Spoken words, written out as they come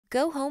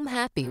Go home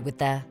happy with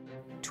the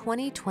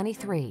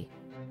 2023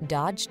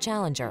 Dodge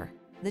Challenger.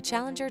 The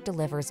Challenger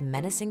delivers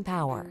menacing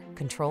power,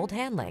 controlled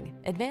handling,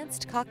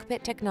 advanced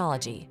cockpit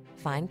technology,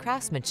 fine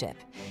craftsmanship,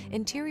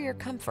 interior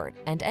comfort,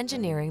 and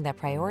engineering that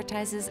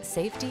prioritizes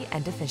safety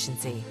and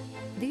efficiency.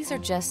 These are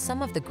just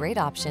some of the great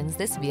options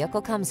this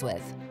vehicle comes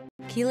with: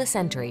 keyless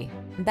entry,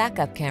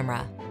 backup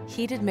camera,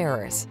 heated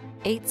mirrors,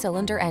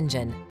 8-cylinder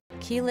engine,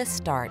 keyless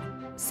start,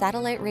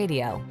 satellite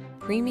radio,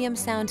 premium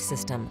sound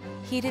system,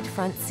 heated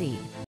front seat,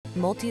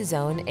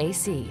 multi-zone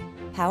AC,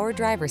 power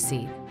driver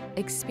seat.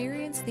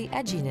 Experience the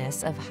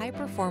edginess of high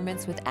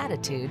performance with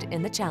attitude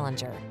in the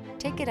Challenger.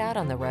 Take it out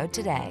on the road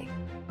today.